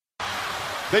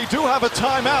They do have a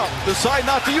timeout. Decide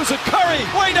not to use it. Curry,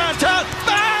 way downtown.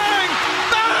 Bang!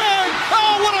 Bang!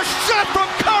 Oh, what a shot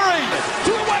from Curry!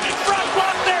 2-1 in front,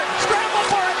 block there. Scramble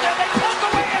for it, then they pull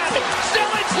away at it. Still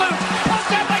it's loose. Pulled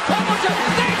down by Covington.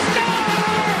 They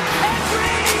score!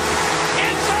 Henry!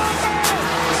 It's over!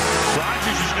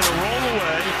 Rodgers is going to roll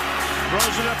away.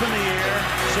 Throws it up in the air.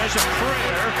 Says a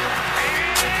prayer.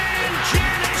 And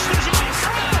Giannis is on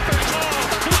top.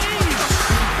 Oh, please!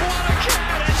 What a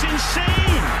cat! That's insane!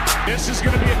 This is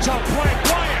going to be a tough play.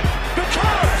 Bryant, the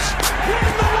Cubs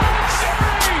win the World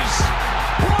Series!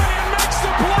 Bryant makes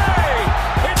the play!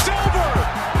 It's over!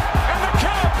 And the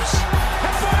Cubs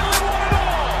have finally won it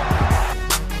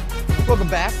all! Welcome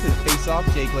back to the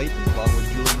Faceoff. Jake Layton, along with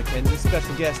Julian McKenzie,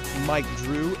 special guest Mike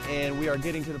Drew, and we are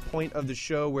getting to the point of the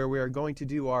show where we are going to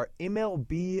do our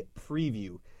MLB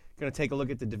preview. Going to take a look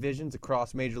at the divisions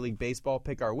across Major League Baseball,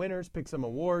 pick our winners, pick some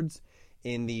awards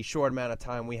in the short amount of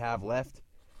time we have left.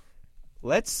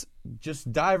 Let's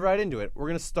just dive right into it. We're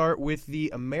going to start with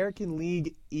the American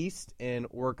League East and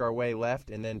work our way left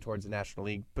and then towards the National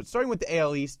League. But starting with the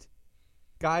AL East,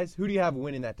 guys, who do you have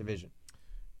winning that division?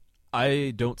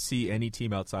 I don't see any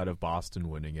team outside of Boston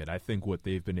winning it. I think what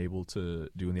they've been able to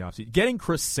do in the offseason, getting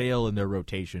Chris Sale in their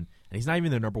rotation, and he's not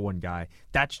even their number one guy,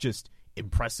 that's just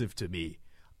impressive to me.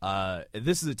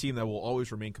 This is a team that will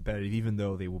always remain competitive, even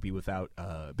though they will be without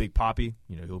Big Papi.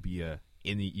 He'll be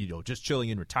in the just chilling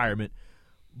in retirement.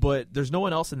 But there's no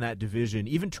one else in that division.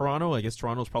 Even Toronto, I guess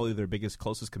Toronto's probably their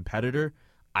closest competitor.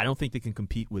 I don't think they can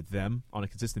compete with them on a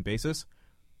consistent basis.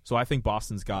 So I think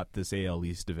Boston's got this AL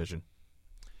East division.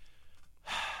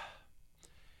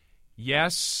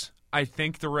 Yes, I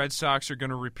think the Red Sox are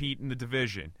going to repeat in the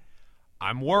division.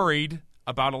 I'm worried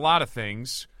about a lot of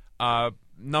things.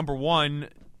 Number one,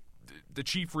 the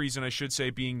chief reason I should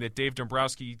say being that Dave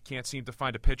Dombrowski can't seem to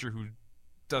find a pitcher who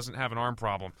doesn't have an arm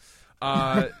problem.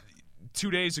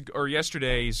 2 days ago, or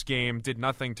yesterday's game did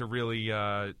nothing to really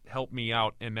help me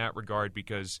out in that regard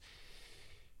because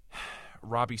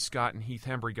Robbie Scott and Heath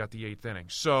Hembry got the eighth inning.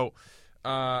 So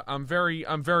I'm very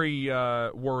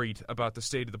worried about the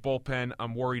state of the bullpen.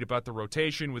 I'm worried about the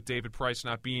rotation with David Price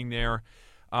not being there.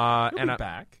 He'll be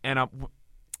back. And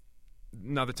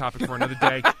another topic for another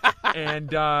day.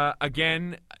 And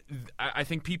again, I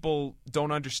think people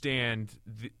don't understand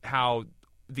how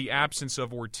the absence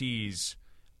of Ortiz,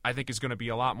 I think, is going to be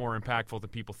a lot more impactful than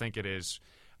people think it is.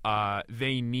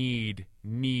 They need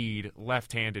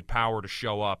left-handed power to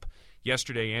show up.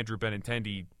 Yesterday, Andrew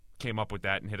Benintendi came up with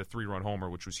that and hit a 3-run homer,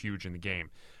 which was huge in the game.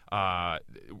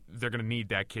 They're going to need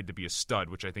that kid to be a stud,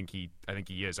 which I think he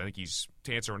is. I think he's,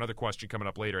 to answer another question coming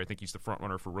up later, I think he's the front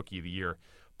runner for Rookie of the Year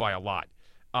by a lot.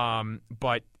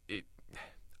 But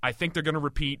I think they're going to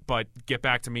repeat, but get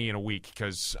back to me in a week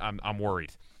because I'm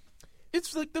worried.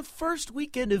 It's like the first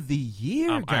weekend of the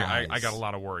year, guys. I got a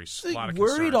lot of worries. Like, a lot of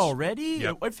worried concerns. already?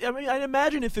 Yep. I'd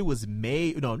imagine if it was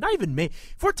May. No, not even May.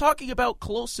 If we're talking about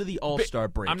close to the All-Star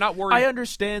break. I'm not worried. I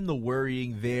understand the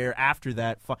worrying there after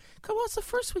that. Come on, it's the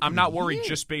first weekend I'm not of the worried year.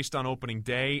 just based on opening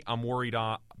day. I'm worried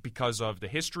because of the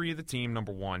history of the team,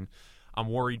 number one. I'm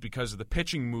worried because of the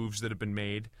pitching moves that have been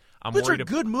made. Which are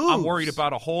good moves. I'm worried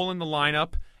about a hole in the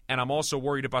lineup. And I'm also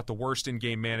worried about the worst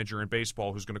in-game manager in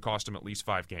baseball who's going to cost him at least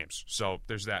 5 games. So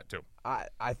there's that, too.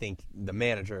 I think the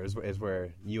manager is where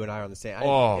you and I are on the same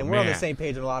and we're on the same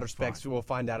page in a lot of respects. Fine. We'll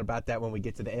find out about that when we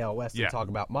get to the AL West Yeah. and talk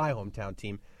about my hometown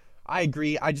team. I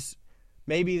agree.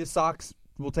 Maybe the Sox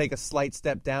will take a slight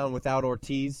step down without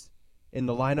Ortiz in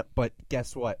the lineup, but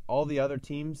guess what? All the other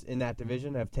teams in that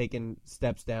division have taken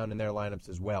steps down in their lineups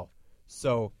as well.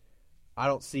 So I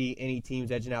don't see any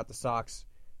teams edging out the Sox.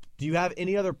 Do you have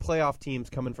any other playoff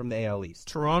teams coming from the AL East?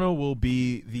 Toronto will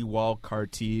be the wild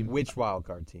card team. Which wild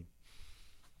card team?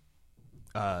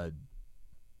 What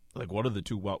are the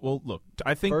two? Well, look,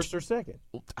 I think First or second?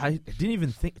 I didn't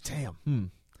even think.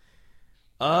 Damn.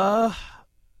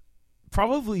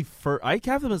 Probably I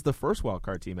have them as the first wild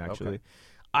card team. Actually,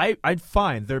 Okay. I'd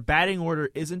find their batting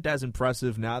order isn't as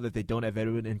impressive now that they don't have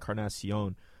Edwin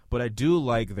Encarnacion, but I do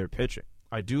like their pitching.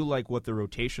 I do like what the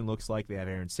rotation looks like. They have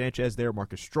Aaron Sanchez there.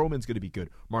 Marcus Stroman's going to be good.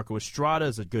 Marco Estrada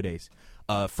is a good ace.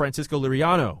 Francisco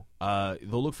Liriano,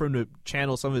 they'll look for him to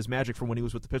channel some of his magic from when he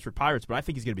was with the Pittsburgh Pirates, but I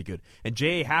think he's going to be good. And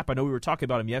J.A. Happ, I know we were talking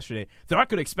about him yesterday. They're not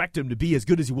going to expect him to be as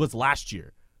good as he was last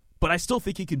year, but I still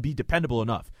think he can be dependable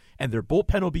enough. And their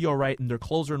bullpen will be all right, and their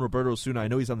closer in Roberto Osuna, I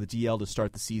know he's on the DL to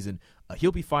start the season.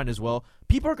 He'll be fine as well.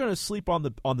 People are going to sleep on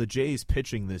the Jays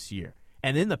pitching this year.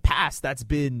 And in the past, that's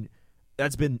been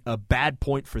a bad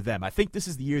point for them. I think this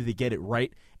is the year they get it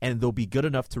right, and they'll be good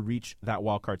enough to reach that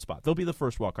wild card spot. They'll be the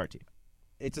first wild card team.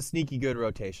 it's a sneaky good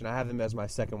rotation. I have them as my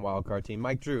second wild card team.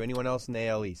 Mike Drew, anyone else in the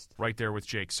AL East? Right there with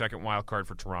Jake. Second wild card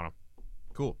for Toronto.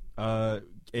 Cool.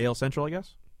 AL Central, I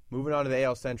guess? Moving on to the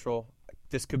AL Central,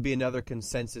 this could be another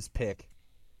consensus pick.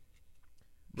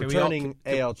 Can we Returning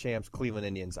AL champs, Cleveland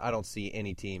Indians. I don't see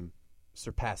any team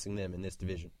surpassing them in this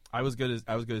division. I was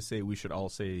gonna say we should all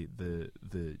say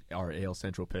our AL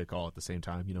Central pick all at the same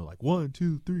time. Like 1,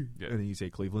 2, 3, and then you say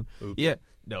Cleveland. Oops. Yeah,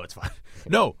 no, it's fine.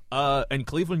 No, and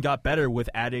Cleveland got better with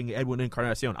adding Edwin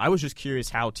Encarnacion. I was just curious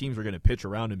how teams were going to pitch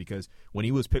around him because when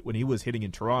he was hitting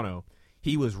in Toronto,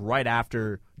 he was right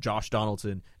after Josh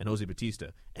Donaldson and Jose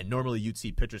Bautista. And normally you'd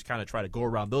see pitchers kind of try to go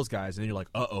around those guys, and then you're like,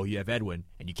 uh-oh, you have Edwin,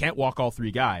 and you can't walk all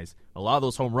three guys. A lot of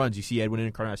those home runs, you see Edwin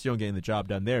Encarnacion getting the job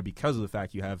done there because of the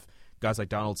fact you have guys like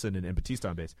Donaldson and Bautista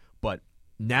on base. But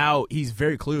now he's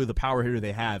very clearly the power hitter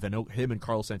they have, and him and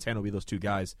Carlos Santana will be those two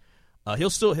guys. He'll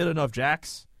still hit enough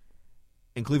jacks,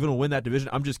 and Cleveland will win that division.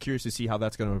 I'm just curious to see how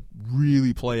that's going to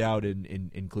really play out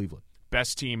in Cleveland.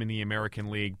 Best team in the American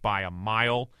League by a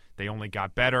mile. They only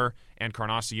got better.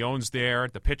 Encarnacion's there.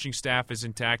 The pitching staff is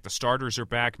intact. The starters are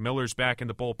back. Miller's back in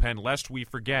the bullpen. Lest we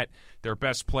forget, their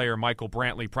best player, Michael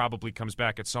Brantley, probably comes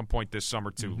back at some point this summer,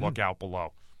 too. Look out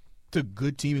below. It's a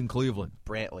good team in Cleveland.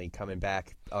 Brantley coming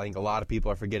back. I think a lot of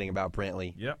people are forgetting about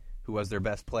Brantley, Yep. who was their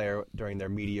best player during their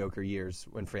mediocre years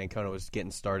when Francona was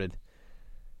getting started.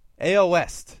 AL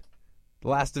West, the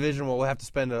last division we'll have to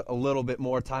spend a little bit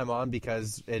more time on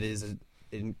because it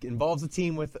involves a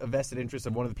team with a vested interest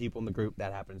of one of the people in the group.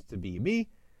 That happens to be me.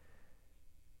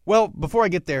 Well, before I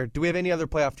get there, do we have any other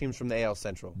playoff teams from the AL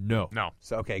Central? No.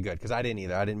 So, okay, good, because I didn't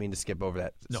either. I didn't mean to skip over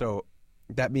that. No. So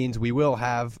that means we will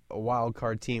have a wild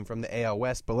card team from the AL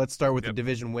West, but let's start with the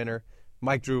division winner.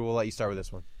 Mike Drew, we'll let you start with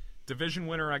this one. Division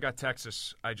winner, I got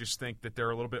Texas. I just think that they're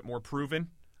a little bit more proven.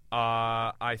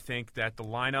 I think that the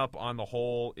lineup on the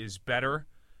whole is better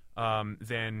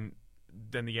than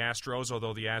the Astros,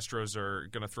 although the Astros are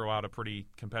going to throw out a pretty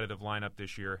competitive lineup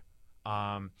this year.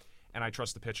 And I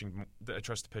trust the pitching. I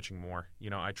trust the pitching more.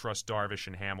 I trust Darvish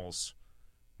and Hamels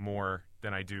more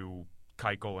than I do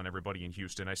Keuchel and everybody in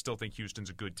Houston. I still think Houston's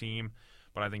a good team,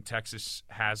 but I think Texas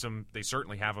has them. They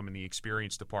certainly have them in the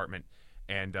experience department.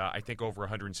 And I think over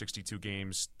 162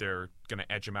 games, they're going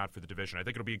to edge them out for the division. I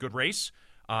think it'll be a good race,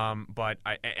 but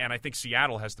I think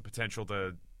Seattle has the potential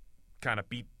to kind of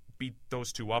beat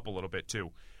those two up a little bit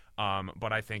too.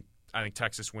 But I think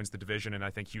Texas wins the division, and I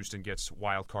think Houston gets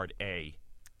wild card A.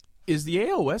 Is the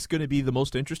AL West going to be the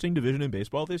most interesting division in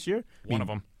baseball this year? One of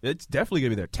them. It's definitely going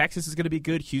to be there. Texas is going to be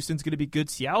good. Houston's going to be good.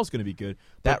 Seattle's going to be good.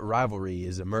 That rivalry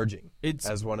is emerging It's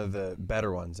as one of the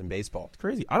better ones in baseball.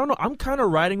 crazy. I don't know. I'm kind of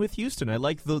riding with Houston. I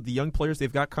like the young players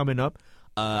they've got coming up.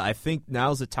 I think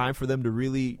now's the time for them to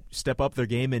really step up their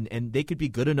game, and they could be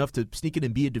good enough to sneak in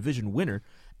and be a division winner.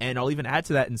 And I'll even add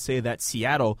to that and say that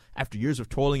Seattle, after years of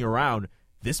toiling around,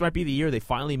 this might be the year they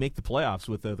finally make the playoffs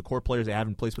with the core players they have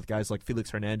in place with guys like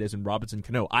Felix Hernandez and Robinson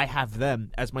Cano. I have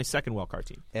them as my second wildcard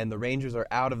team. And the Rangers are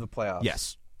out of the playoffs.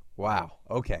 Yes. Wow.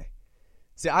 Okay.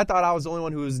 See, I thought I was the only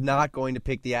one who was not going to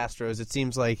pick the Astros. It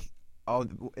seems like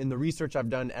in the research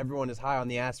I've done, everyone is high on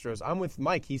the Astros. I'm with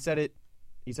Mike. He said it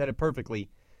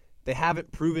perfectly. They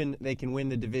haven't proven they can win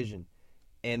the division,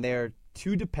 and they're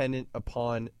too dependent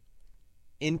upon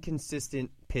inconsistent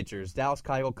pitchers. Dallas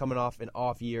Keuchel coming off an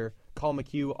off year. Colin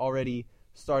McHugh already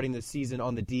starting the season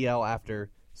on the DL after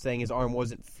saying his arm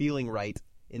wasn't feeling right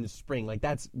in the spring. Like,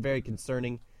 that's very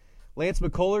concerning. Lance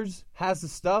McCullers has the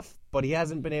stuff, but he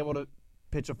hasn't been able to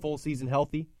pitch a full season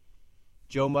healthy.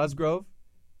 Joe Musgrove,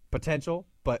 potential,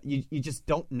 but you just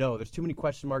don't know. There's too many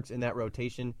question marks in that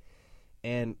rotation.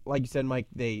 And like you said, Mike,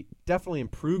 they definitely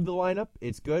improved the lineup.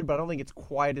 It's good, but I don't think it's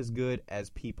quite as good as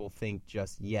people think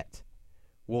just yet.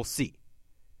 We'll see.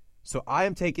 So I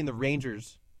am taking the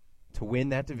Rangers to win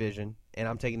that division, and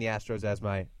I'm taking the Astros as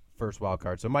my first wild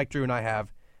card. So Mike Drew and I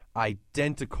have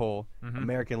identical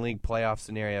American League playoff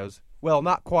scenarios. Well,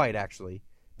 not quite, actually,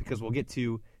 because we'll get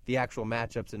to the actual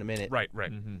matchups in a minute. Right.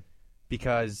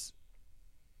 Because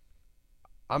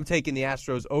I'm taking the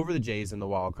Astros over the Jays in the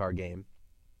wild card game.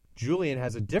 Julian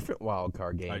has a different wild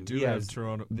card game. I do He have has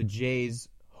Toronto. the Jays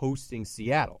hosting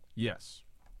Seattle. Yes.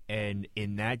 And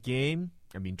in that game,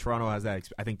 I mean, Toronto has that.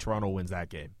 I think Toronto wins that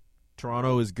game.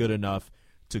 Toronto is good enough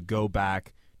to go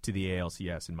back to the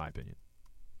ALCS, in my opinion.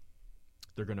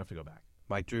 They're good enough to go back.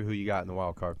 Mike Drew, who you got in the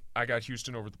wild card? I got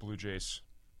Houston over the Blue Jays,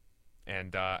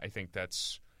 and I think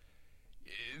that's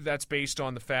based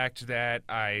on the fact that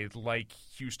I like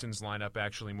Houston's lineup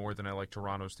actually more than I like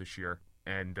Toronto's this year,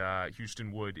 and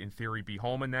Houston would, in theory, be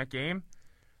home in that game.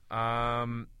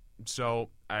 So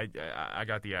I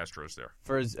got the Astros there.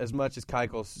 For as much as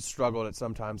Keuchel struggled at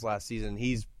sometimes last season,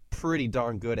 he's pretty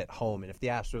darn good at home. And if the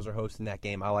Astros are hosting that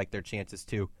game, I like their chances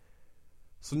too.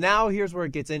 So now here's where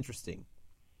it gets interesting.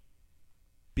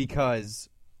 Because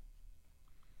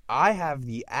I have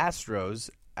the Astros,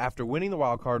 after winning the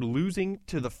wild card, losing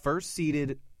to the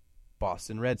first-seeded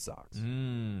Boston Red Sox.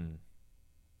 Who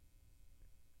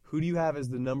do you have as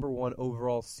the number 1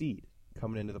 overall seed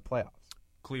coming into the playoffs?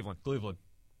 Cleveland.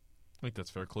 I think that's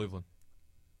fair. Cleveland.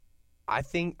 I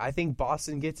think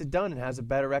Boston gets it done and has a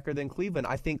better record than Cleveland.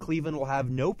 I think Cleveland will have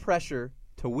no pressure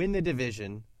to win the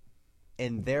division,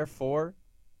 and therefore,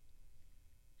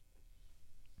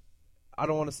 I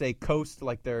don't want to say coast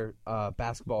like their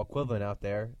basketball equivalent out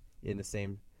there in the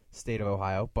same state of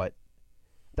Ohio, but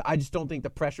I just don't think the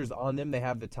pressure's on them. They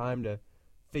have the time to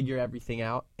figure everything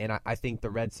out, and I think the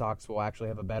Red Sox will actually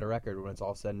have a better record when it's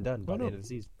all said and done by the end of the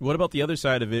season. What about the other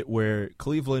side of it, where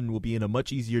Cleveland will be in a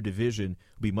much easier division,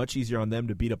 will be much easier on them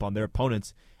to beat up on their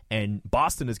opponents, and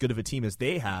Boston, as good of a team as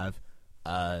they have,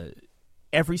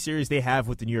 every series they have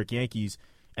with the New York Yankees,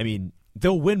 I mean,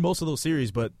 they'll win most of those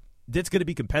series, but it's going to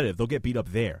be competitive. They'll get beat up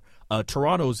there.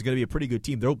 Toronto is going to be a pretty good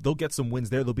team. They'll get some wins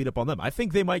there. They'll beat up on them. I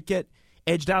think they might get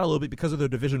edged out a little bit because of their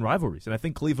division rivalries, and I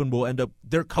think Cleveland will end up,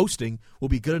 their coasting will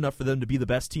be good enough for them to be the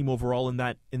best team overall in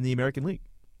the American League.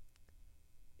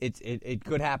 It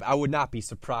could happen. I would not be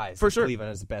surprised For if sure. Cleveland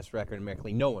has the best record in the American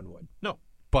League. No one would. No.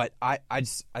 But I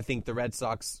think the Red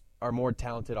Sox are more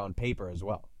talented on paper as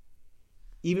well.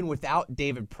 Even without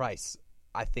David Price,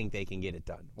 I think they can get it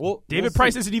done. Well, David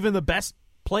Price isn't even the best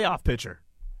playoff pitcher.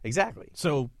 Exactly.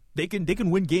 So they can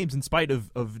win games in spite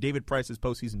of David Price's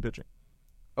postseason pitching.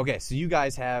 Okay, so you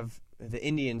guys have the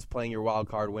Indians playing your wild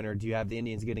card winner. Do you have the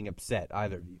Indians getting upset,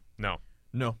 either of you?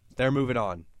 No. They're moving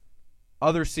on.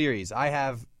 Other series, I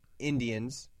have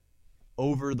Indians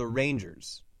over the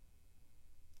Rangers.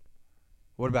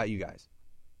 What about you guys?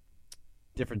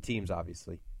 Different teams,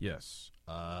 obviously. Yes.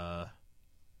 I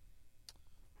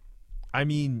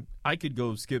mean, I could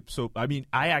go skip. So, I mean,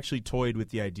 I actually toyed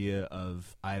with the idea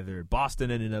of either Boston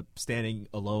ending up standing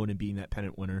alone and being that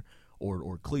pennant winner,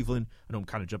 or Cleveland. I know I'm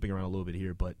kind of jumping around a little bit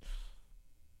here, but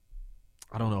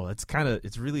I don't know.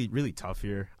 It's really, really tough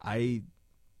here. I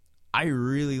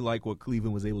really like what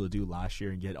Cleveland was able to do last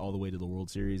year and get all the way to the World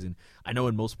Series. And I know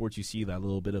in most sports you see that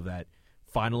little bit of that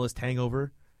finalist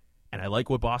hangover, and I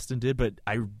like what Boston did, but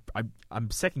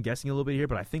I'm second guessing a little bit here.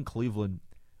 But I think Cleveland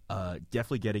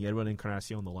definitely getting Edwin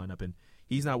Encarnacion in the lineup, and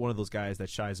he's not one of those guys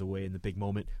that shies away in the big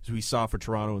moment, as we saw for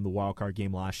Toronto in the wild card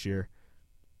game last year.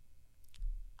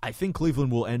 I think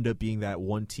Cleveland will end up being that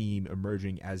one team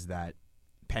emerging as that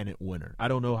pennant winner. I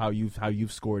don't know how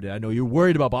you've scored it. I know you're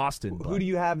worried about Boston. Who do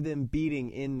you have them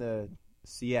beating in the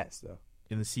CS, though?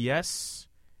 In the CS?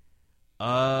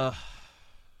 God,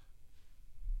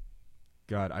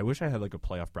 I wish I had like a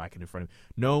playoff bracket in front of me.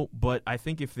 No, but I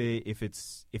think if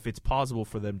it's possible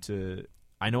for them to,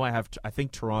 I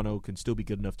think Toronto can still be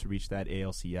good enough to reach that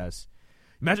ALCS.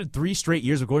 Imagine 3 straight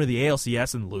years of going to the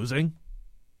ALCS and losing.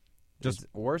 Just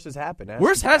worse has happened.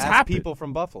 Worse has happened. People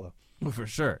from Buffalo. For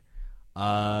sure.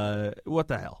 What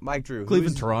the hell? Mike Drew,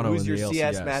 Cleveland, Toronto who's in your the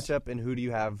CS LCS matchup, and who do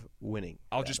you have winning?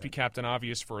 I'll just be Captain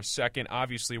Obvious for a second.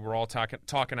 Obviously, we're all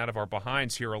talking out of our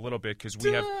behinds here a little bit because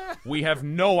we have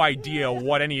no idea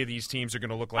what any of these teams are going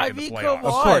to look like in the playoffs. Come on,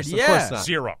 Of course not.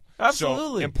 Zero.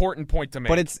 Absolutely. So, important point to make.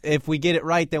 But if we get it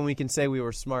right, then we can say we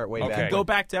were smart way Okay. back. Go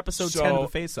back to episode 10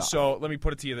 of the Faceoff. So let me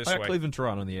put it to you this I got way. Cleveland,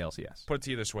 Toronto in the ALCS. Put it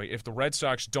to you this way. If the Red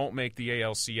Sox don't make the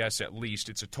ALCS at least,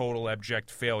 it's a total abject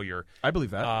failure. I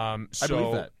believe that. I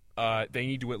believe that. They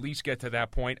need to at least get to that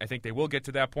point. I think they will get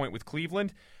to that point with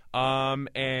Cleveland.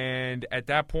 And at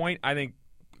that point, I think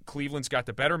Cleveland's got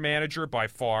the better manager by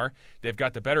far. They've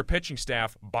got the better pitching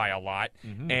staff by a lot.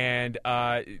 Mm-hmm. And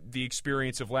the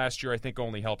experience of last year, I think,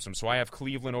 only helps them. So I have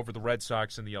Cleveland over the Red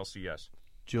Sox in the LCS.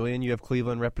 Julian, you have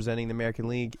Cleveland representing the American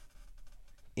League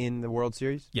in the World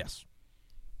Series? Yes.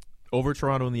 Over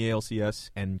Toronto in the ALCS,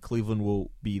 and Cleveland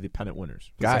will be the pennant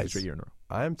winners. For the second Guys, straight year in a row.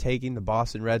 I'm taking the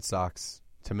Boston Red Sox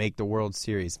to make the World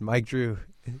Series. Mike Drew,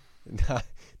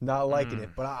 not liking it,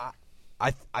 but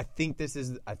I think this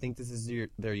is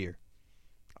their year.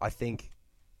 I think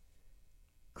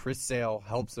Chris Sale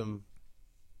helps them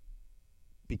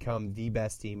become the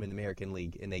best team in the American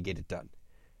League, and they get it done.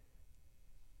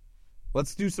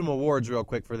 Let's do some awards real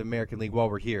quick for the American League while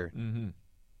we're here. Mm-hmm.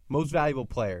 Most valuable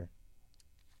player.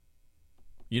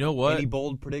 You know what? Any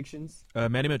bold predictions?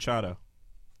 Manny Machado.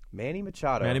 Manny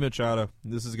Machado. Manny Machado.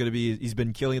 This is going to be. He's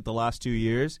been killing it the last 2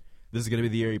 years. This is going to be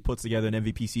the year he puts together an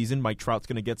MVP season. Mike Trout's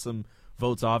going to get some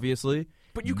votes, obviously.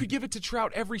 But you could give it to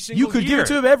Trout every single You year. could give it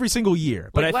to him every single year.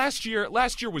 But last year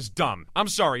was dumb. I'm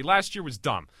sorry. Last year was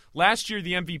dumb. Last year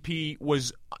the MVP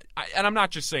was and I'm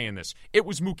not just saying this, it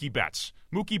was Mookie Betts.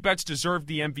 Mookie Betts deserved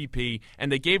the MVP,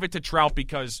 and they gave it to Trout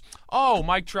because,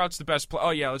 Mike Trout's the best player. Oh,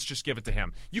 yeah, let's just give it to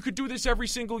him. You could do this every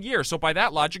single year. So by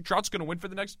that logic, Trout's going to win for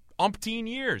the next umpteen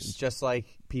years. Just like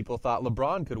people thought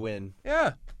LeBron could win.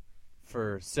 Yeah.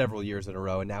 For several years in a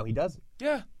row, and now he doesn't.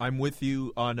 Yeah. I'm with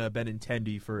you on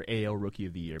Benintendi for AL Rookie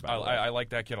of the Year, by the way. I like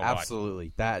that kid a lot.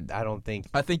 Absolutely. That I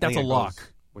think that's a it lock. goes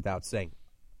without saying.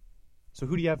 So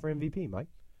who do you have for MVP, Mike?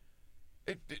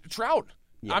 Trout.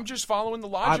 Yeah. I'm just following the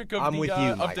logic I'm with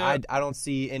you, Mike. I don't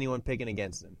see anyone picking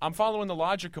against him. I'm following the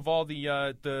logic of all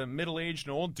the middle-aged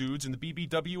and old dudes in the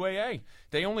BBWAA.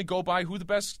 They only go by who the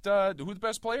best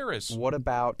player is. What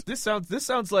about this?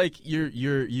 Sounds like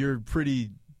you're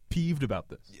pretty peeved about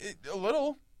this. A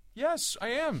little. Yes, I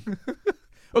am.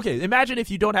 Okay, imagine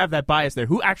if you don't have that bias there.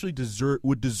 Who actually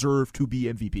would deserve to be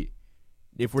MVP?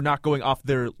 If we're not going off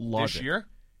their logic. This year?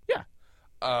 Yeah.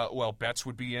 Well, Betts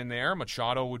would be in there.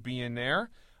 Machado would be in there.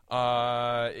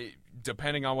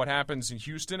 Depending on what happens in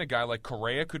Houston, a guy like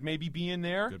Correa could maybe be in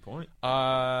there. Good point.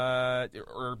 Or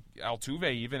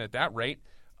Altuve even at that rate.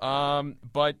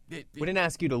 But we didn't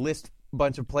ask you to list a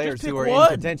bunch of players who are one. in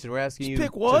contention. We're asking just you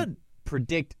pick one. To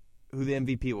predict who the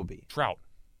MVP will be. Trout.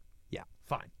 Yeah,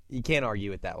 fine. You can't argue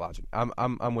with that logic.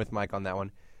 I'm with Mike on that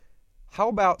one. How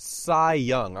about Cy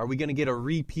Young? Are we going to get a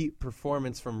repeat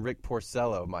performance from Rick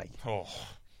Porcello, Mike? Oh,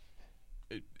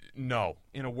 no.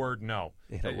 In a word, no.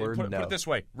 In a word, no. Put it this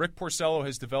way. Rick Porcello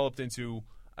has developed into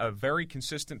a very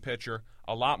consistent pitcher,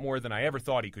 a lot more than I ever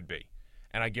thought he could be.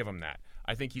 And I give him that.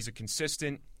 I think he's a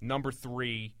consistent number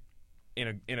 3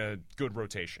 in a good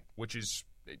rotation, which is,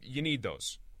 you need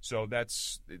those. So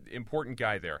that's an important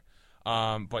guy there.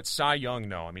 But Cy Young,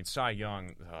 no. I mean, Cy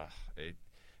Young,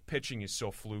 pitching is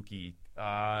so fluky.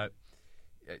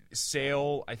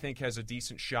 Sale, I think, has a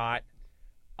decent shot.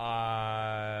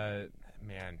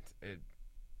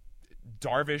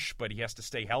 Darvish, but he has to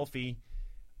stay healthy.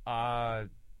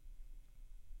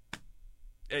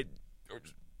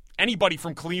 Anybody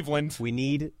from Cleveland. We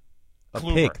need a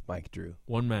Kluber. pick, Mike Drew.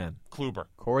 One man.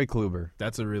 Corey Kluber.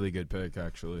 That's a really good pick,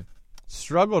 actually.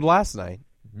 Struggled last night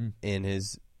in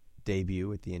his debut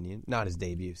with the Indians. Not his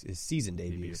debut, his season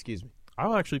debut. Excuse me.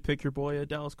 I'll actually pick your boy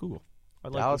Dallas Keuchel.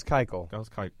 Dallas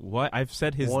Keuchel. What? I've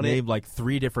said his name like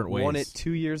 3 different ways. Won it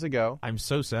 2 years ago. I'm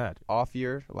so sad. Off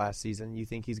year last season. You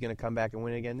think he's going to come back and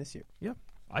win again this year? Yeah.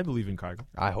 I believe in Keuchel.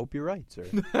 I hope you're right, sir.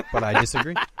 But I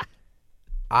disagree.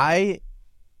 I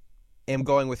am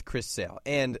going with Chris Sale.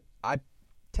 And I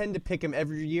tend to pick him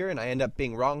every year, and I end up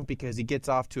being wrong because he gets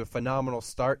off to a phenomenal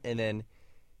start, and then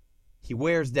he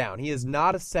wears down. He is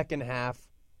not a second-half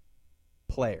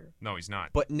player. No, he's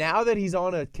not. But now that he's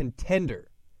on a contender,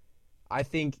 I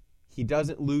think he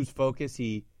doesn't lose focus.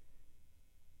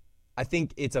 I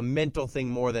think it's a mental thing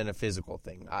more than a physical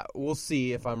thing. We'll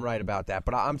see if I'm right about that.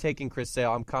 But I'm taking Chris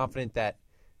Sale. I'm confident that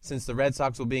since the Red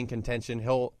Sox will be in contention,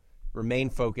 he'll remain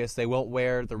focused. They won't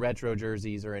wear the retro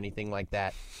jerseys or anything like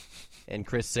that. And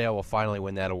Chris Sale will finally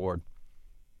win that award.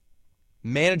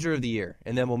 Manager of the Year.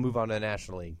 And then we'll move on to the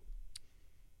National League.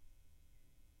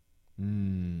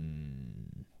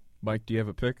 Mike, do you have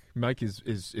a pick? Mike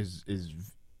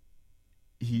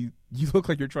you look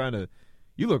like you're trying to.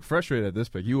 You look frustrated at this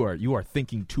pick. You are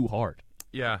thinking too hard.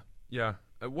 Yeah.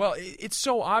 Well, it's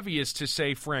so obvious to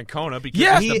say Francona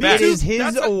because he's the best. It is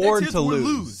his award to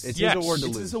lose. It's his award to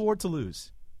lose. It's his award to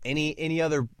lose. Any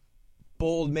other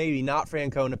bold, maybe not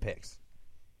Francona picks?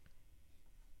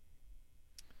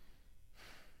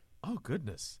 Oh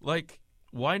goodness! Like,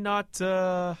 why not?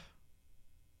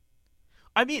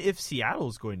 I mean, if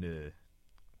Seattle's going to.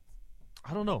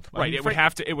 I don't know. Right, it would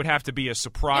have to be a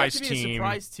surprise team. A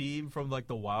surprise team from like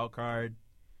the wild card.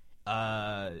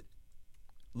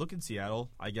 Look in Seattle,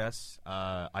 I guess.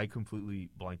 I completely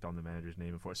blanked on the manager's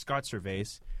name before. Scott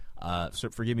Servais. So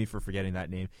forgive me for forgetting that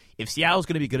name. If Seattle's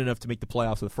going to be good enough to make the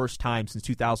playoffs for the first time since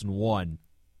 2001,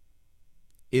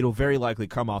 it'll very likely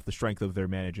come off the strength of their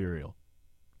managerial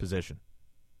position.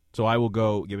 So I will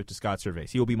go give it to Scott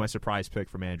Servais. He will be my surprise pick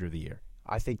for Manager of the Year.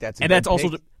 I think that's a and good that's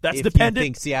also pick that's if dependent. You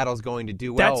think Seattle's going to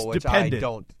do well, which I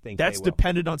don't think that's they will.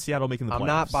 Dependent on Seattle making the playoffs. I'm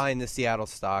not buying the Seattle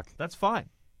stock. That's fine.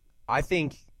 I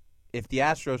think if the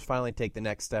Astros finally take the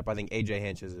next step, I think A.J.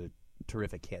 Hinch is a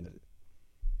terrific candidate.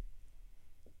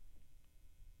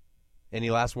 Any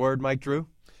last word, Mike Drew?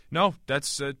 No,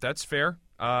 that's fair.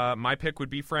 My pick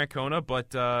would be Francona, but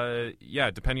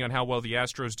depending on how well the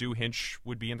Astros do, Hinch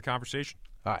would be in the conversation.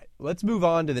 All right, let's move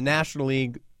on to the National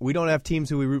League. We don't have teams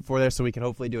who we root for there, so we can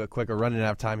hopefully do it quicker. Running out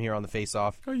of time here on the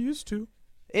Faceoff. I used to.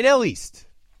 NL East.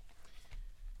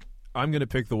 I'm going to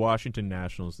pick the Washington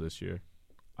Nationals this year.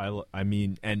 I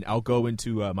mean, and I'll go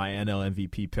into my NL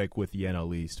MVP pick with the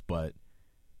NL East, but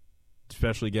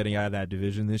especially getting out of that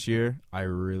division this year, I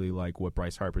really like what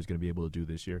Bryce Harper is going to be able to do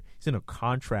this year. He's in a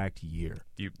contract year.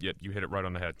 You hit it right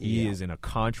on the head. He is in a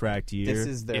contract year. This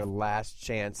is their last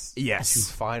chance to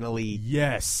finally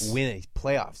win a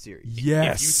playoff series.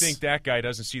 Yes. If you think that guy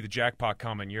doesn't see the jackpot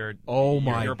coming, you're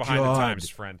behind the times,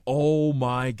 friend. Oh,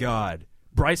 my God.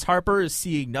 Bryce Harper is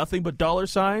seeing nothing but dollar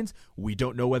signs. We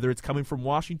don't know whether it's coming from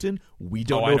Washington. We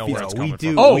don't know if he's where it's coming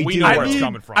from. We know where it's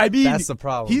coming from. I mean, that's the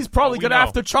problem. He's probably going to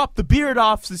have to chop the beard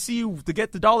off to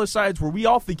get the dollar signs where we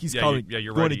all think he's going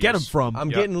to get him from. I'm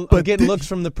getting looks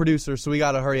from the producer, so we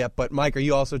got to hurry up. But Mike, are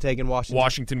you also taking Washington?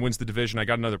 Washington wins the division. I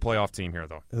got another playoff team here,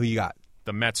 though. Who you got?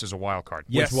 The Mets as a wild card.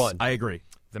 Yes, Which one? I agree.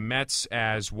 The Mets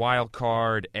as wild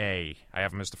card A. I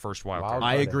have them as the first wild card.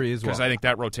 I agree as well. Because I think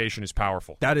that rotation is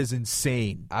powerful. That is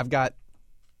insane. I've got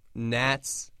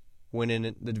Nats winning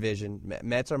the division.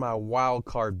 Mets are my wild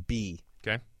card B.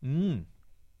 Okay.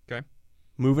 Okay.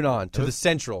 Moving on to the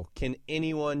Central. Can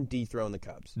anyone dethrone the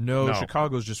Cubs? No.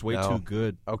 Chicago's just way too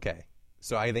good. Okay.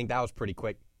 So I think that was pretty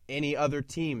quick. Any other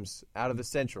teams out of the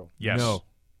Central? Yes. No.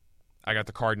 I got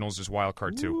the Cardinals as wild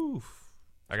card 2. Oof.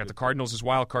 I got the Cardinals as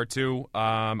wild card 2.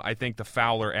 I think the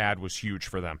Fowler ad was huge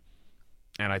for them.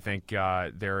 And I think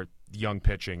their young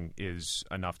pitching is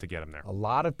enough to get them there. A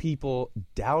lot of people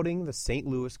doubting the St.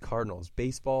 Louis Cardinals.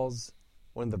 Baseball's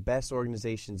one of the best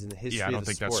organizations in the history of the sport. Yeah, I don't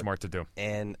think that's smart to do.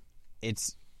 And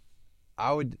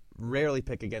I would rarely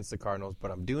pick against the Cardinals,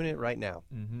 but I'm doing it right now.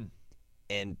 Mm-hmm.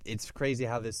 And it's crazy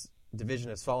how this division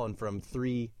has fallen from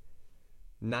 3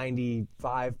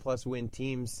 95-plus win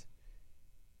teams.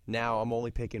 Now I'm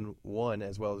only picking one,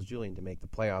 as well as Julian, to make the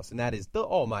playoffs, and that is the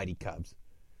almighty Cubs.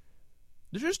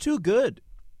 They're just too good.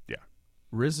 Yeah.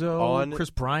 Rizzo,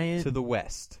 Chris Bryant. To the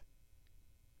West.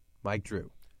 Mike Drew.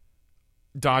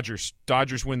 Dodgers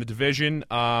win the division.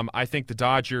 I think the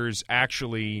Dodgers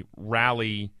actually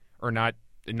rally, or not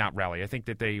rally. I think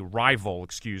that they rival,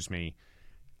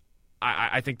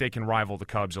 I think they can rival the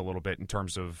Cubs a little bit in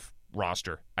terms of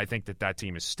roster. I think that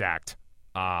team is stacked.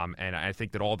 And I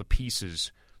think that all the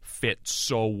pieces fit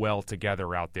so well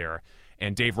together out there.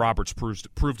 And Dave Roberts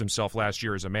proved himself last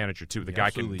year as a manager too. The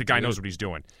guy knows what he's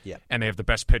doing. Yeah. And they have the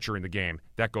best pitcher in the game.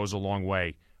 That goes a long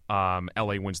way.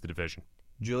 LA wins the division.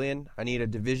 Julian, I need a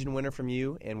division winner from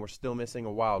you, and we're still missing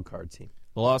a wild card team.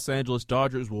 The Los Angeles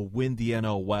Dodgers will win the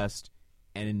NL West,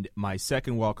 and my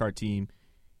second wild card team,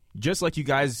 just like you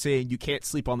guys saying you can't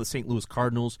sleep on the St. Louis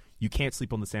Cardinals, you can't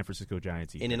sleep on the San Francisco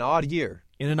Giants either. In an odd year.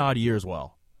 In an odd year as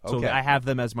well. Okay. So I have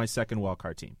them as my second wild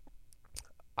card team.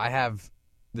 I have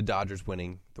the Dodgers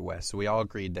winning the West, so we all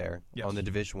agreed there on the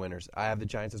division winners. I have the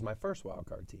Giants as my first wild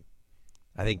card team.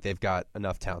 I think they've got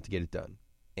enough talent to get it done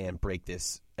and break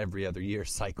this every other year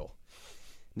cycle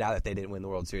now that they didn't win the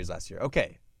World Series last year.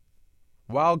 Okay,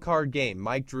 wild card game.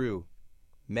 Mike Drew,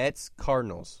 Mets,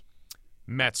 Cardinals.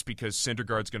 Mets, because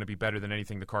Syndergaard's going to be better than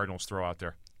anything the Cardinals throw out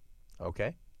there.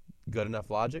 Okay, good enough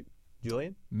logic.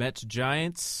 Julian? Mets,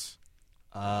 Giants.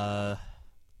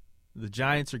 The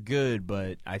Giants are good,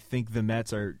 but I think the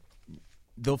Mets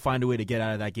they'll find a way to get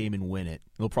out of that game and win it.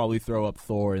 They'll probably throw up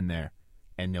Thor in there,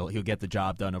 and he'll get the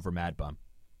job done over Mad Bum.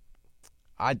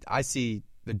 I see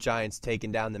the Giants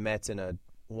taking down the Mets in a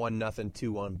 1-0,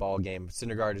 2-1 ball game.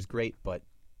 Syndergaard is great, but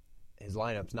his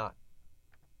lineup's not.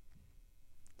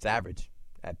 It's average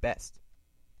at best.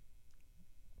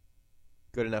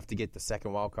 Good enough to get the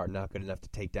second wild card, not good enough to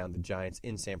take down the Giants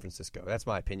in San Francisco. That's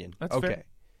my opinion. That's fair.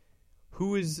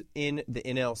 Who is in the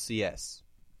NLCS?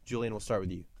 Julian, we'll start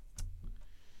with you.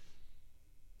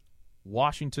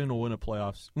 Washington will win a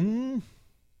playoffs.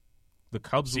 The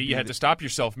Cubs will See, be you had to stop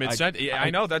yourself mid-sentence. I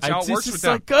know. That's how it works with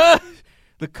them.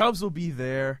 The Cubs will be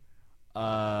there.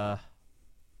 I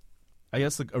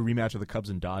guess a rematch of the Cubs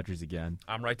and Dodgers again.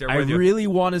 I'm right there I with you. really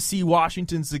want to see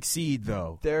Washington succeed,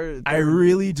 though. I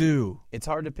really do. It's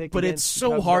hard to pick, but it's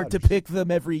so hard to pick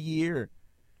them every year.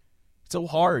 It's so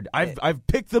hard. I've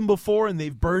picked them before, and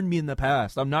they've burned me in the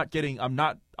past. I'm not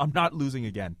losing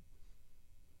again.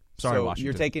 Sorry, so Washington.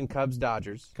 You're taking Cubs,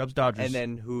 Dodgers. Cubs, Dodgers. And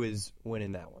then who is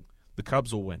winning that one? The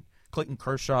Cubs will win. Clayton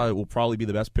Kershaw will probably be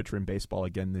the best pitcher in baseball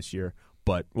again this year,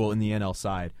 in the NL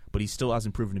side. But he still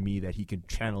hasn't proven to me that he can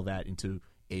channel that into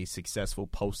a successful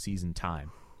postseason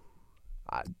time.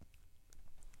 I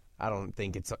don't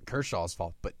think it's Kershaw's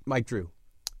fault, but Mike Drew.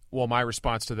 Well, my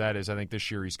response to that is I think this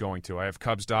year he's going to. I have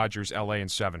Cubs, Dodgers, LA in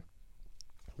 7.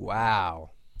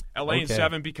 Wow. LA in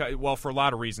 7 for a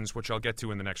lot of reasons, which I'll get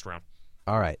to in the next round.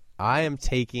 All right. I am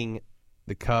taking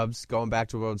the Cubs, going back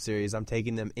to World Series. I'm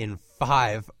taking them in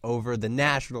 5 over the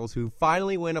Nationals, who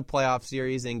finally win a playoff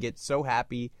series and get so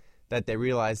happy that they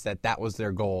realize that was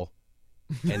their goal,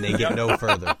 and they get no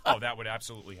further. Oh, that would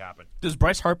absolutely happen. Does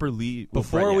Bryce Harper leave?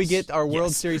 Before we get our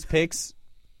World Series picks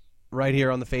right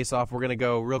here on the Faceoff, we're going to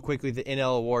go real quickly the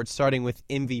NL Awards, starting with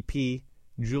MVP.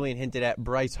 Julian hinted at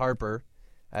Bryce Harper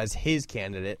as his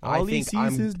candidate. All I think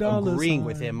I'm agreeing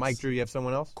with him. Mike Drew, you have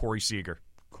someone else? Corey Seager.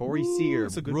 Corey Seager,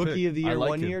 that's a good Rookie pick. of the Year I like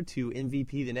one him. year to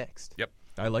MVP the next. Yep.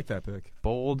 I like that pick.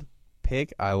 Bold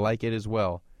pick. I like it as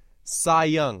well. Cy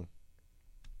Young.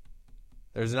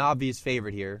 There's an obvious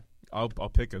favorite here. I'll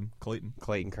pick him, Clayton.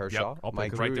 Clayton Kershaw. Yep, I'll pick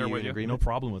Mike him. Drew, Right there are you with in you. agreement? No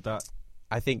problem with that.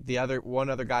 I think the one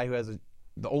other guy who has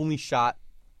the only shot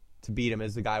to beat him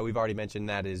is the guy we've already mentioned.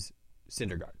 That is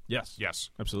Syndergaard. Yes. Yes.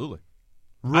 Absolutely.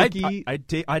 Rookie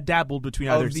I dabbled between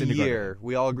either of the Syndergaard. year.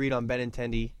 We all agreed on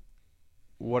Benintendi.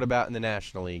 What about in the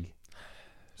National League?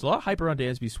 There's a lot of hype around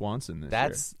Dansby Swanson this year.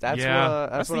 That's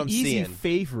Yeah. what the I'm easy seeing.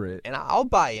 favorite. And I'll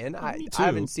buy in. I Me too.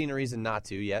 haven't seen a reason not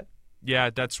to yet.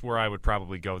 Yeah, that's where I would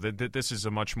probably go. This is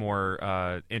a much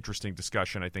more interesting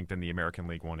discussion, I think, than the American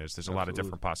League one is. There's a lot of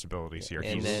different possibilities here.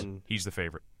 And then- He's the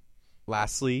favorite.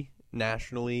 Lastly,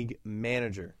 National League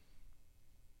manager.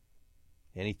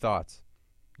 Any thoughts?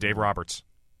 Dave Roberts.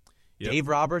 Yep. Dave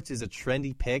Roberts is a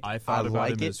trendy pick. I thought about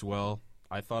like him it. as well.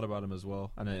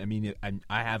 And I mean,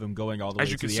 I have him going all the way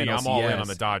As you to can the see, NLCS. I'm all in on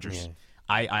the Dodgers. Yeah.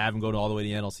 I have him going all the way to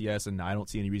the NLCS, and I don't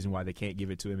see any reason why they can't give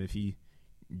it to him if he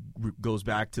goes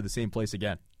back to the same place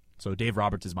again. So Dave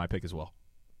Roberts is my pick as well.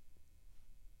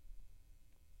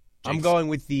 I'm going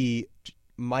with the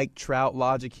Mike Trout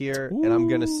logic here, and I'm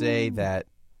going to say that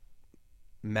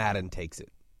Madden takes it.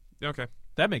 Okay.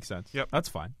 That makes sense. Yep. That's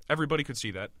fine. Everybody could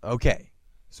see that. Okay.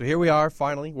 So here we are,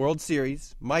 finally, World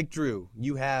Series. Mike Drew,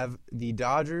 you have the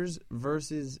Dodgers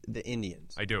versus the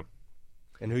Indians. I do.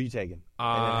 And who are you taking?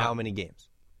 And then how many games?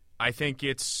 I think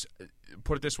it's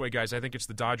put it this way, guys. I think it's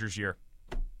the Dodgers' year.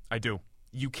 I do.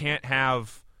 You can't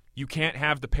have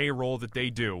the payroll that they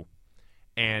do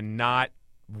and not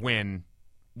win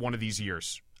one of these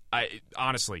years.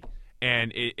 Honestly,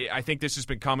 and I think this has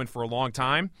been coming for a long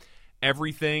time.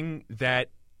 Everything that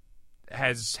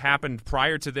has happened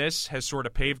prior to this has sort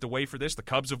of paved the way for this. The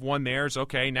Cubs have won theirs.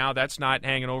 Okay, now that's not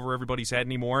hanging over everybody's head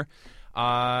anymore.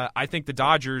 I think the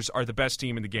Dodgers are the best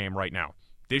team in the game right now.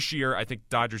 This year, I think the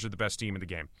Dodgers are the best team in the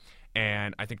game,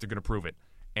 and I think they're going to prove it.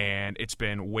 And it's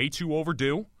been way too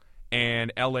overdue,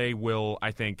 and L.A. will,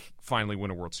 I think, finally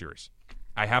win a World Series.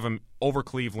 I have them over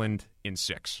Cleveland in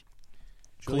 6.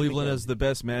 Cleveland is the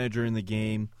best manager in the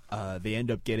game. They end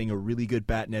up getting a really good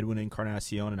bat in Edwin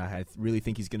Encarnacion, and I really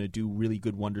think he's going to do really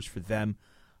good wonders for them.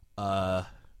 I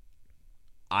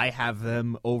have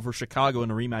them over Chicago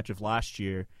in a rematch of last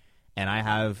year, and I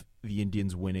have the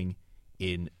Indians winning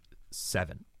in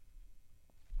 7.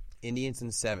 Indians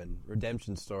in 7.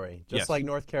 Redemption story. Just Yes. like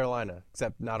North Carolina,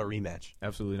 except not a rematch.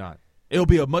 Absolutely not. It'll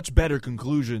be a much better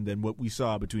conclusion than what we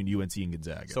saw between UNC and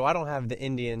Gonzaga. So I don't have the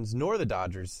Indians nor the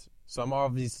Dodgers, so I'm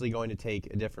obviously going to take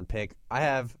a different pick. I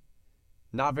have,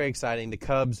 not very exciting, the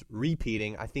Cubs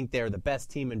repeating. I think they're the best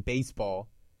team in baseball,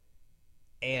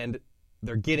 and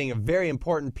they're getting a very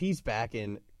important piece back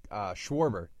in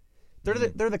Schwarber.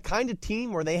 They're the kind of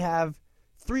team where they have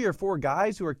 3 or 4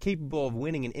 guys who are capable of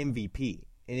winning an MVP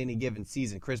in any given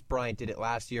season. Chris Bryant did it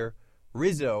last year.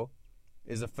 Rizzo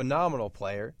is a phenomenal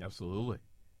player. Absolutely.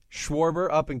 Schwarber,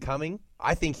 up and coming.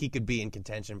 I think he could be in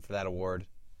contention for that award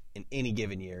in any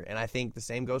given year, and I think the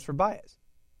same goes for Baez.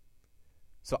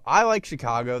 So I like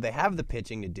Chicago. They have the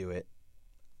pitching to do it.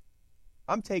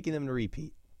 I'm taking them to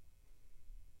repeat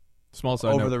Small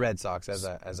side over note. the Red Sox, as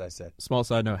I said. Small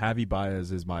side note, Javi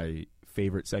Baez is my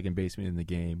favorite second baseman in the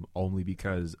game only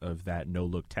because of that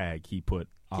no-look tag he put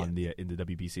on in the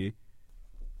WBC.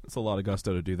 It's a lot of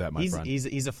gusto to do that, my friend.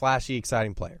 He's a flashy,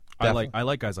 exciting player. I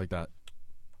like guys like that.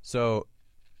 So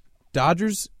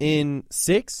Dodgers in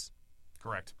 6,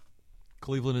 Correct.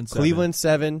 Cleveland in 7. Cleveland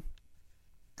 7,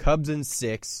 Cubs in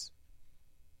 6.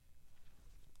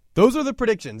 Those are the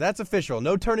predictions. That's official.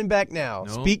 No turning back now.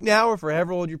 No. Speak now or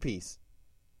forever hold your peace.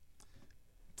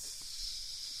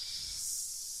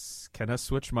 Can I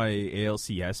switch my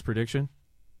ALCS prediction?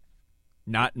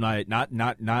 Not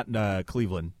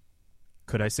Cleveland.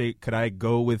 Could I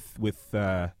go with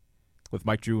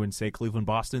Mike Drew and say Cleveland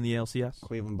Boston in the ALCS?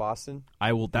 Cleveland Boston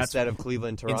I will. That's instead of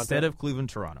Cleveland Toronto. Instead of Cleveland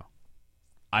Toronto.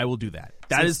 I will do that.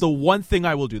 That is the one thing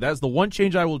I will do. That is the one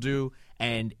change I will do.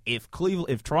 And if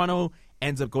Toronto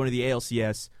ends up going to the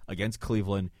ALCS against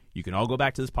Cleveland, you can all go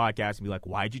back to this podcast and be like,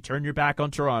 why'd you turn your back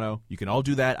on Toronto? You can all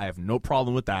do that. I have no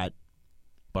problem with that.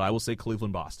 But I will say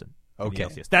Cleveland Boston. Okay.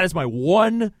 That is my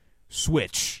one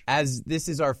switch. As this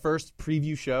is our first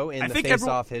preview show in the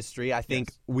Faceoff history, I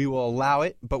think we will allow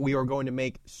it, but we are going to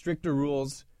make stricter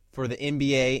rules for the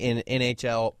NBA and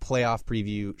NHL playoff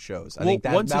preview shows. I think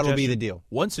that'll be the deal.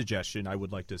 One suggestion I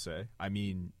would like to say, I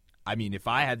mean, if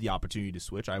I had the opportunity to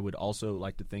switch, I would also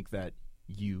like to think that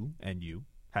you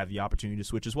have the opportunity to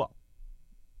switch as well.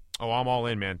 Oh, I'm all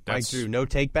in, man. Mike Drew, no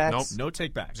takebacks? Nope, no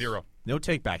takebacks. Zero. No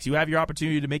takebacks. You have your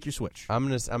opportunity to make your switch. I'm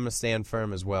gonna stand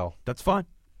firm as well. That's fine.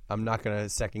 I'm not gonna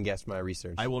second guess my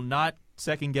research. I will not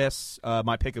second guess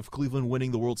my pick of Cleveland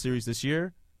winning the World Series this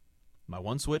year. My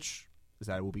one switch is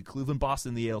that it will be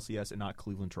Cleveland-Boston in the ALCS and not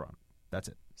Cleveland-Toronto. That's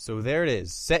it. So there it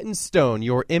is. Set in stone.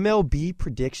 Your MLB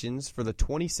predictions for the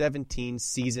 2017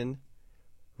 season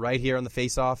right here on the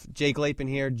Faceoff. Jake Lapin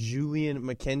here, Julian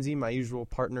McKenzie, my usual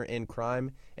partner in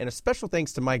crime. And a special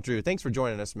thanks to Mike Drew. Thanks for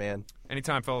joining us, man.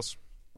 Anytime, fellas.